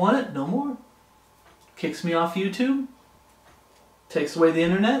 They don't want it, no more. Kicks me off YouTube. Takes away the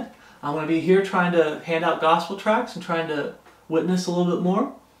internet. I'm going to be here trying to hand out gospel tracts and trying to witness a little bit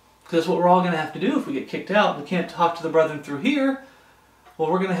more. Because that's what we're all going to have to do if we get kicked out. We can't talk to the brethren through here.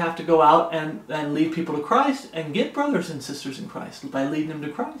 Well, we're going to have to go out and lead people to Christ and get brothers and sisters in Christ by leading them to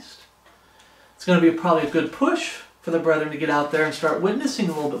Christ. It's going to be probably a good push for the brethren to get out there and start witnessing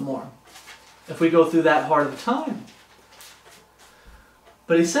a little bit more if we go through that hard of a time.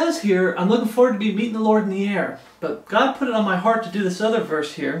 But he says here, I'm looking forward to be meeting the Lord in the air. But God put it on my heart to do this other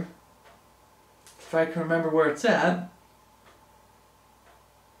verse here. If I can remember where it's at.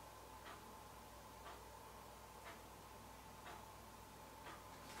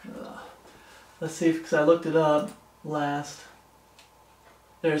 Let's see, because I looked it up last.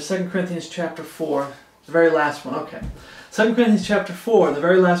 There's 2 Corinthians chapter 4, the very last one. Okay. 2 Corinthians chapter 4, the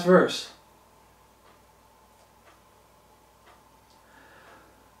very last verse.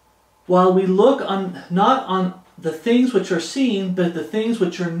 While we look not on the things which are seen, but the things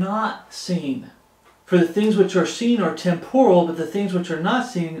which are not seen. For the things which are seen are temporal, but the things which are not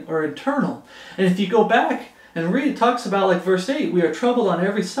seen are eternal. And if you go back and read, it talks about, like verse 8, we are troubled on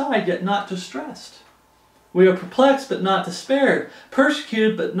every side, yet not distressed. We are perplexed, but not despaired.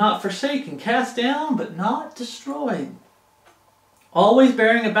 Persecuted, but not forsaken. Cast down, but not destroyed. Always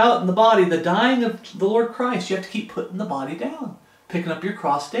bearing about in the body the dying of the Lord Christ. You have to keep putting the body down. Picking up your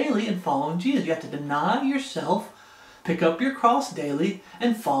cross daily and following Jesus. You have to deny yourself, pick up your cross daily,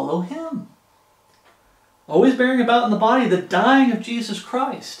 and follow Him. Always bearing about in the body the dying of Jesus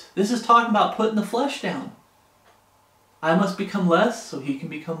Christ. This is talking about putting the flesh down. I must become less so He can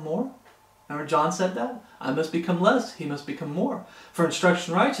become more. Remember John said that? I must become less, He must become more. For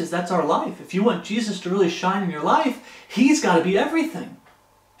instruction righteous, that's our life. If you want Jesus to really shine in your life, He's got to be everything.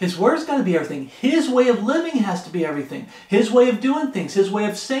 His word's got to be everything. His way of living has to be everything. His way of doing things. His way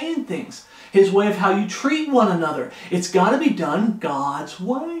of saying things. His way of how you treat one another. It's got to be done God's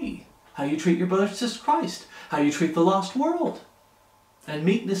way. How you treat your brothers and sisters in Christ. How you treat the lost world. And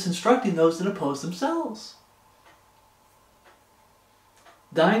meekness instructing those that oppose themselves.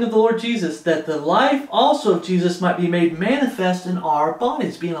 dying of the Lord Jesus, that the life also of Jesus might be made manifest in our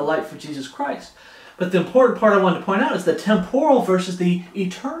bodies, being a light for Jesus Christ. But the important part I wanted to point out is the temporal versus the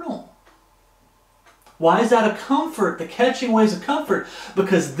eternal. Why is that a comfort? The catching away is a comfort.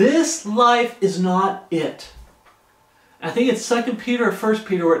 Because this life is not it. I think it's 2 Peter or 1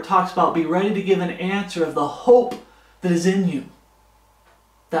 Peter where it talks about be ready to give an answer of the hope that is in you.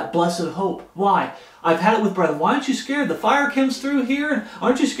 That blessed hope. Why? I've had it with brethren. Why aren't you scared? The fire comes through here.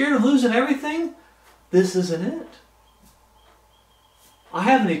 Aren't you scared of losing everything? This isn't it. I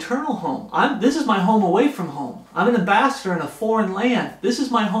have an eternal home. This is my home away from home. I'm an ambassador in a foreign land. This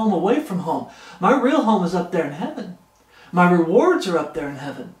is my home away from home. My real home is up there in heaven. My rewards are up there in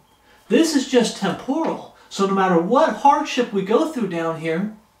heaven. This is just temporal. So no matter what hardship we go through down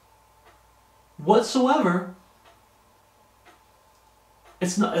here, whatsoever,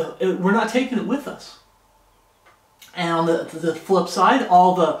 we're not taking it with us. And on the flip side,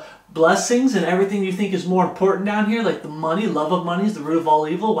 all the blessings and everything you think is more important down here, like the money, love of money is the root of all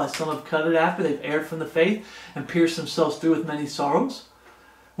evil, why some have cut it after they've erred from the faith and pierced themselves through with many sorrows.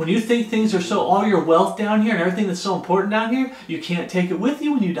 When you think things are so, all your wealth down here and everything that's so important down here, you can't take it with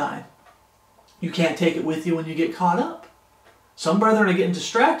you when you die. You can't take it with you when you get caught up. Some brethren are getting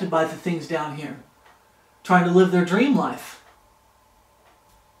distracted by the things down here, trying to live their dream life,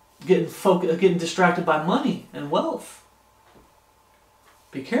 getting distracted by money and wealth.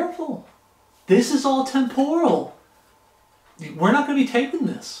 Be careful. This is all temporal. We're not going to be taking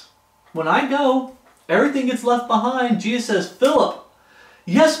this. When I go, everything gets left behind. Jesus says, Philip,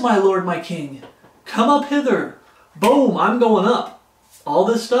 yes, my Lord, my King, come up hither. Boom, I'm going up. All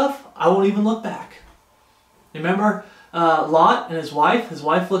this stuff, I won't even look back. Remember Lot and his wife? His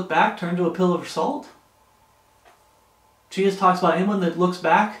wife looked back, turned to a pillar of salt. Jesus talks about anyone that looks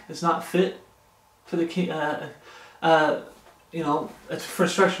back is not fit for the king. For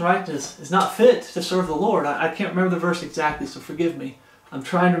instruction righteousness is not fit to serve the Lord. I can't remember the verse exactly, so forgive me. I'm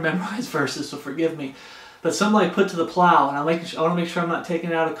trying to memorize verses, so forgive me. But somebody put to the plow, and I want to make sure I'm not taking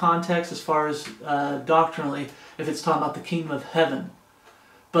it out of context as far as doctrinally, if it's talking about the kingdom of heaven,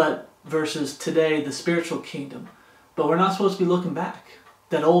 but versus today the spiritual kingdom. But we're not supposed to be looking back.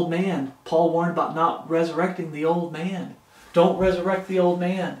 That old man, Paul warned about not resurrecting the old man. Don't resurrect the old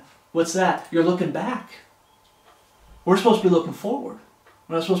man. What's that? You're looking back. We're supposed to be looking forward.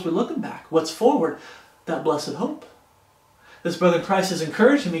 We're not supposed to be looking back. What's forward? That blessed hope. This brother in Christ is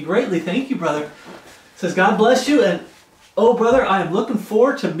encouraging me greatly. Thank you, brother. Says, God bless you. And, oh, brother, I am looking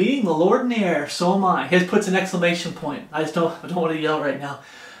forward to meeting the Lord in the air. So am I. He puts an exclamation point. I don't want to yell right now.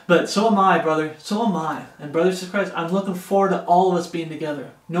 But so am I, brother. So am I. And brothers in Christ, I'm looking forward to all of us being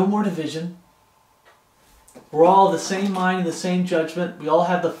together. No more division. We're all of the same mind and the same judgment. We all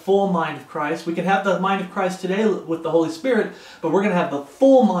have the full mind of Christ. We can have the mind of Christ today with the Holy Spirit, but we're going to have the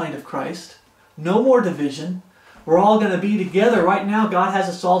full mind of Christ. No more division. We're all going to be together. Right now, God has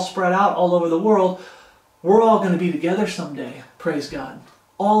us all spread out all over the world. We're all going to be together someday. Praise God.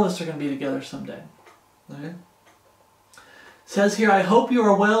 All of us are going to be together someday. Okay? It says here, I hope you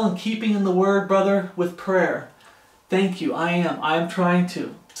are well and keeping in the word, brother, with prayer. Thank you. I am. I am trying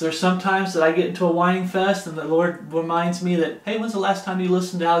to. So there's sometimes that I get into a whining fest and the Lord reminds me that, hey, when's the last time you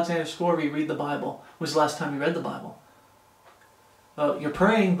listened to Alexander Scourby read the Bible? When's the last time you read the Bible? You're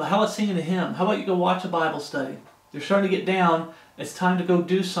praying, but how about singing a hymn? How about you go watch a Bible study? You're starting to get down. It's time to go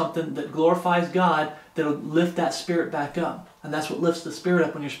do something that glorifies God, that'll lift that spirit back up. And that's what lifts the spirit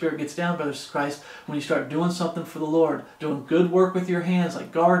up when your spirit gets down, brothers in Christ, when you start doing something for the Lord, doing good work with your hands,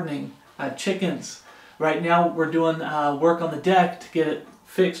 like gardening. I have chickens. Right now we're doing work on the deck to get it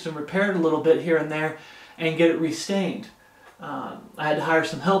fixed and repaired a little bit here and there and get it restained. I had to hire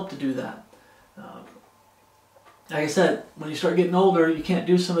some help to do that. Like I said, when you start getting older, you can't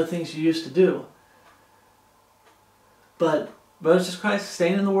do some of the things you used to do. But brothers in Christ,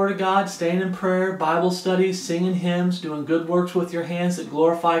 staying in the Word of God, staying in prayer, Bible studies, singing hymns, doing good works with your hands that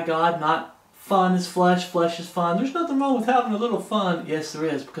glorify God. Not fun is flesh, flesh is fun. There's nothing wrong with having a little fun. Yes, there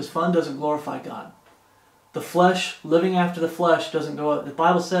is, because fun doesn't glorify God. The flesh, living after the flesh doesn't go up. The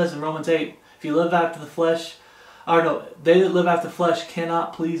Bible says in Romans 8, if you live after the flesh, or no, they that live after the flesh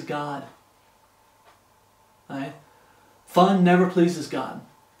cannot please God. Right? Fun never pleases God.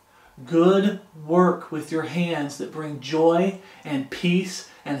 Good work with your hands that bring joy and peace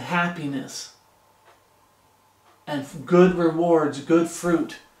and happiness and good rewards, good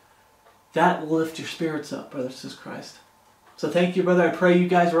fruit, that will lift your spirits up, brothers and Christ. So thank you, brother. I pray you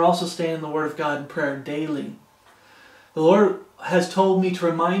guys are also staying in the Word of God in prayer daily. The Lord has told me to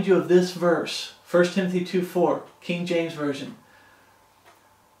remind you of this verse, 1 Timothy 2:4, King James Version.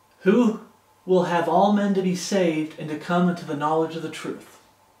 Who will have all men to be saved and to come into the knowledge of the truth.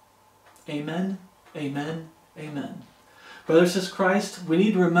 Amen, amen, amen. Brothers and sisters in Christ, we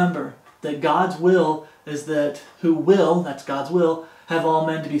need to remember that God's will is that that's God's will, have all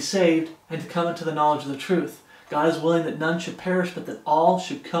men to be saved and to come into the knowledge of the truth. God is willing that none should perish, but that all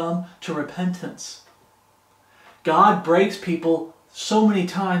should come to repentance. God breaks people so many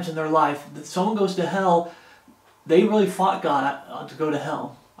times in their life that someone goes to hell, they really fought God to go to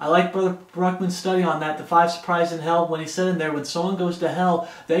hell. I like Brother Bruckman's study on that, the 5 surprises in hell, when he said in there, when someone goes to hell,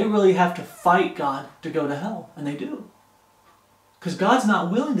 they really have to fight God to go to hell. And they do. Because God's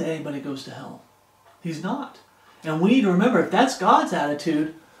not willing that anybody goes to hell. He's not. And we need to remember, if that's God's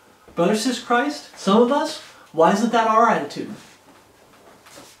attitude, brothers and sisters in Christ, some of us, why isn't that our attitude?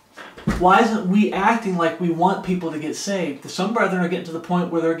 Why isn't we acting like we want people to get saved? Some brethren are getting to the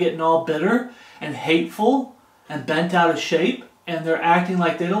point where they're getting all bitter and hateful and bent out of shape, and they're acting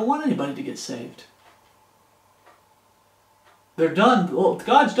like they don't want anybody to get saved. They're done. Well,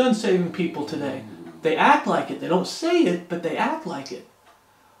 God's done saving people today. They act like it. They don't say it, but they act like it.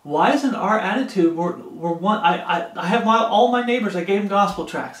 Why isn't our attitude, I have all my neighbors, I gave them gospel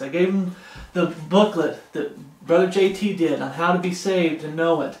tracts. I gave them the booklet that Brother JT did on how to be saved and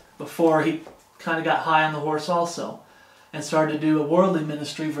know it before he kind of got high on the horse also and started to do a worldly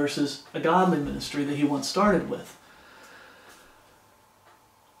ministry versus a godly ministry that he once started with.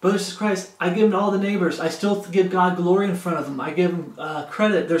 Brothers and Christ, I give them to all the neighbors. I still give God glory in front of them. I give them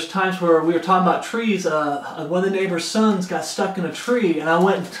credit. There's times where we were talking about trees. One of the neighbor's sons got stuck in a tree, and I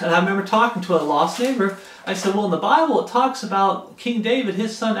remember talking to a lost neighbor. I said, well, in the Bible it talks about King David,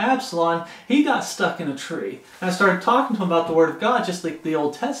 his son Absalom. He got stuck in a tree. And I started talking to him about the Word of God, just like the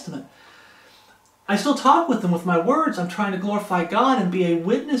Old Testament. I still talk with them with my words. I'm trying to glorify God and be a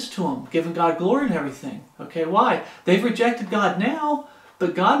witness to them, giving God glory and everything. Okay, why? They've rejected God now,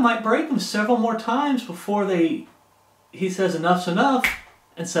 but God might break them several more times before He says enough's enough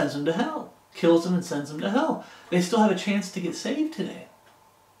and sends them to hell. Kills them and sends them to hell. They still have a chance to get saved today.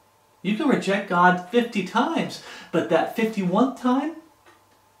 You can reject God 50 times, but that 51st time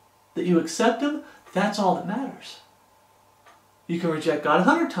that you accept Him, that's all that matters. You can reject God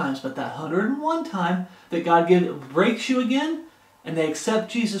 100 times, but that 101 time that God breaks you again, and they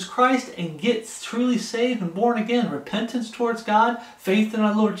accept Jesus Christ and get truly saved and born again, repentance towards God, faith in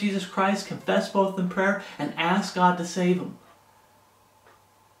our Lord Jesus Christ, confess both in prayer, and ask God to save them.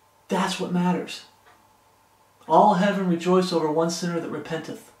 That's what matters. All heaven rejoice over one sinner that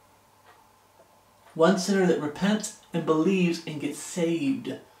repenteth. One sinner that repents and believes and gets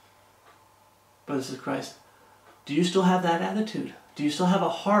saved. Brothers of Christ, do you still have that attitude? Do you still have a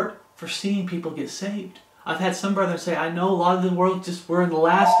heart for seeing people get saved? I've had some brothers say, I know a lot of the world, we're in the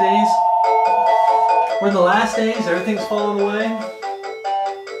last days. We're in the last days, everything's falling away.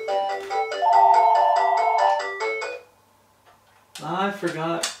 I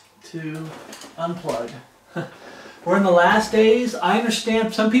forgot to unplug. We're in the last days. I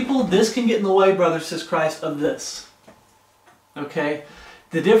understand some people, this can get in the way, brothers, says Christ, of this. Okay?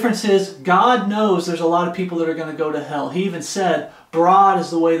 The difference is, God knows there's a lot of people that are going to go to hell. He even said, broad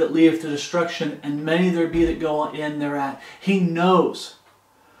is the way that leadeth to destruction, and many there be that go in thereat. He knows.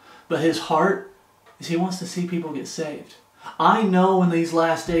 But His heart is He wants to see people get saved. I know in these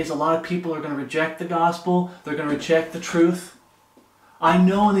last days a lot of people are going to reject the gospel. They're going to reject the truth. I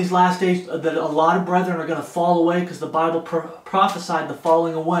know in these last days that a lot of brethren are going to fall away because the Bible prophesied the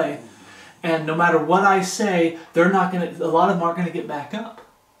falling away. And no matter what I say, a lot of them aren't going to get back up.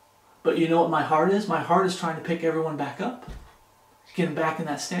 But you know what my heart is? My heart is trying to pick everyone back up. Get them back in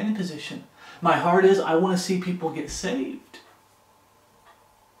that standing position. My heart is, I want to see people get saved.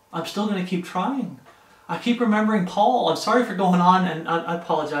 I'm still going to keep trying. I keep remembering Paul. I'm sorry for going on, and I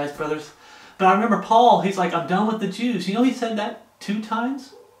apologize, brothers. But I remember Paul, he's like, I'm done with the Jews. You know he said that 2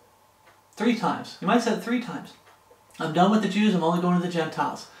 times? 3 times. He might have said it 3 times. I'm done with the Jews, I'm only going to the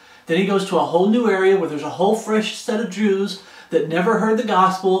Gentiles. Then he goes to a whole new area where there's a whole fresh set of Jews that never heard the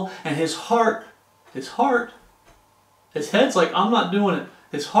gospel, and his head's like, I'm not doing it.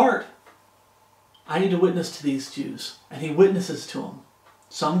 His heart, I need to witness to these Jews. And he witnesses to them.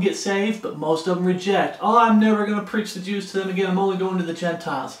 Some get saved, but most of them reject. Oh, I'm never going to preach the Jews to them again. I'm only going to the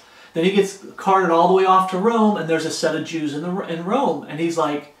Gentiles. Then he gets carted all the way off to Rome, and there's a set of Jews in Rome. And he's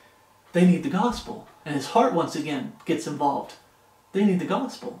like, they need the gospel. And his heart once again gets involved. They need the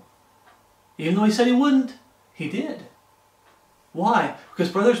gospel. Even though he said he wouldn't, he did. Why?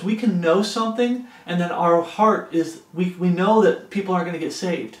 Because, brothers, we can know something, and then our heart is, we know that people aren't going to get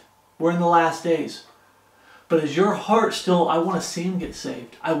saved. We're in the last days. But is your heart still, I want to see them get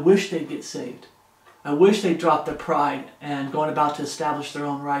saved. I wish they'd get saved. I wish they'd drop their pride and going about to establish their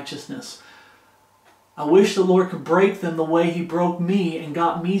own righteousness. I wish the Lord could break them the way He broke me and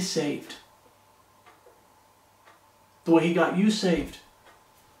got me saved. The way He got you saved.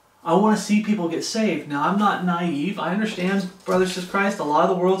 I want to see people get saved. Now, I'm not naive. I understand, brothers in Christ, a lot of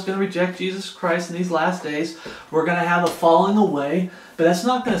the world's going to reject Jesus Christ in these last days. We're going to have a falling away. But that's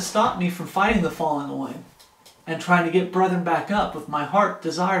not going to stop me from fighting the falling away and trying to get brethren back up with my heart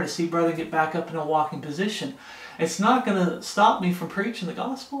desire to see brethren get back up in a walking position. It's not going to stop me from preaching the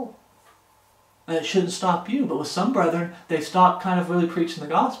gospel. And it shouldn't stop you. But with some brethren, they stop kind of really preaching the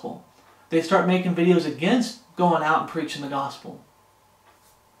gospel. They start making videos against going out and preaching the gospel.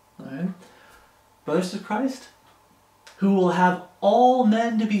 Right. Brothers of Christ, who will have all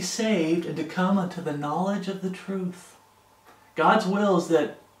men to be saved and to come unto the knowledge of the truth. God's will is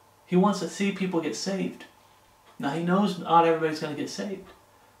that He wants to see people get saved. Now He knows not everybody's going to get saved.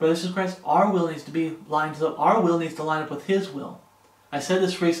 Brothers of Christ, our will needs to be lined up. Our will needs to line up with His will. I said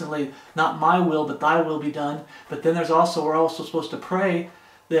this recently, not my will, but Thy will be done. But then we're also supposed to pray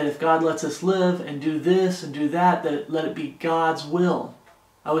that if God lets us live and do this and do that, let it be God's will.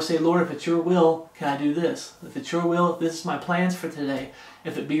 I would say, Lord, if it's Your will, can I do this? If it's Your will, if this is my plans for today.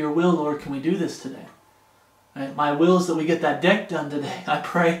 If it be Your will, Lord, can we do this today? Right? My will is that we get that deck done today. I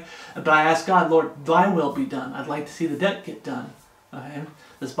pray, but I ask God, Lord, Thy will be done. I'd like to see the deck get done. Okay?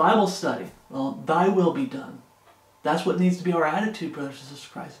 This Bible study, well, Thy will be done. That's what needs to be our attitude, brothers and sisters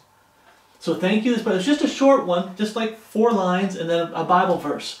of Christ. So thank you. It's just a short one, just like 4 lines and then a Bible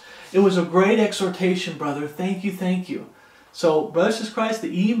verse. It was a great exhortation, brother. Thank you, thank you. So, brothers in Christ,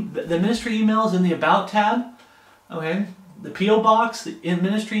 the ministry email is in the About tab. Okay, the P.O. box, the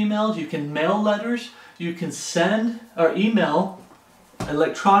ministry emails. You can mail letters. You can send or email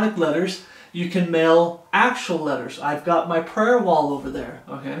electronic letters. You can mail actual letters. I've got my prayer wall over there.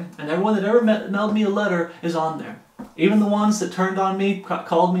 Okay, and everyone that ever mailed me a letter is on there. Even the ones that turned on me,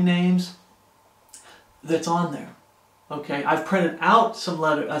 called me names. That's on there. Okay, I've printed out some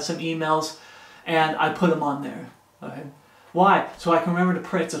emails, and I put them on there. Okay. Why? So I can remember to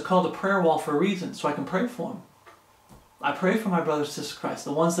pray. It's called a prayer wall for a reason, so I can pray for them. I pray for my brothers and sisters in Christ.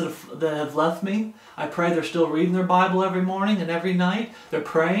 The ones that have left me, I pray they're still reading their Bible every morning and every night. They're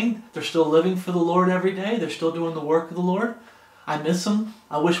praying. They're still living for the Lord every day. They're still doing the work of the Lord. I miss them.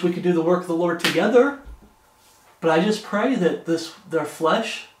 I wish we could do the work of the Lord together. But I just pray that their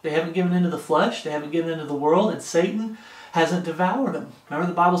flesh, they haven't given into the flesh, they haven't given into the world, and Satan hasn't devoured them. Remember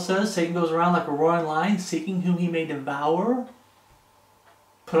the Bible says Satan goes around like a roaring lion, seeking whom he may devour.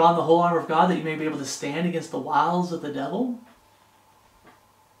 Put on the whole armor of God that you may be able to stand against the wiles of the devil.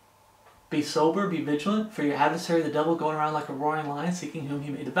 Be sober, be vigilant, for your adversary the devil going around like a roaring lion, seeking whom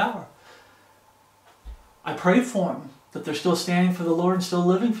he may devour. I pray for them, that they're still standing for the Lord and still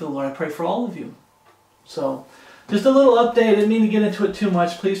living for the Lord. I pray for all of you. So, just a little update. I didn't mean to get into it too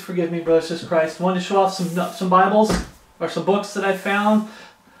much. Please forgive me, brothers and sisters in Christ. I wanted to show off some Bibles or some books that I found.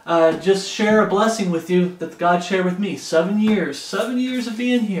 Just share a blessing with you that God shared with me. 7 years. 7 years of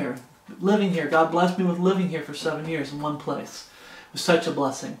being here. Living here. God blessed me with living here for 7 years in one place. It was such a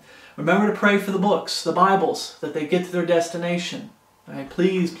blessing. Remember to pray for the books, the Bibles, that they get to their destination. All right,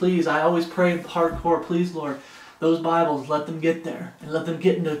 please, please. I always pray hardcore. Please, Lord, those Bibles, let them get there. And let them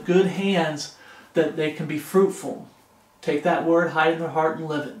get into good hands that they can be fruitful. Take that word, hide it in their heart, and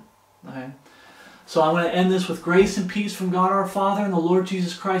live it. All right? So I'm going to end this with grace and peace from God our Father and the Lord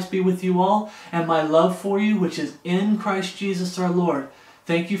Jesus Christ be with you all, and my love for you, which is in Christ Jesus our Lord.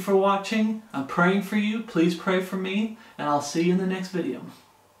 Thank you for watching. I'm praying for you. Please pray for me, and I'll see you in the next video.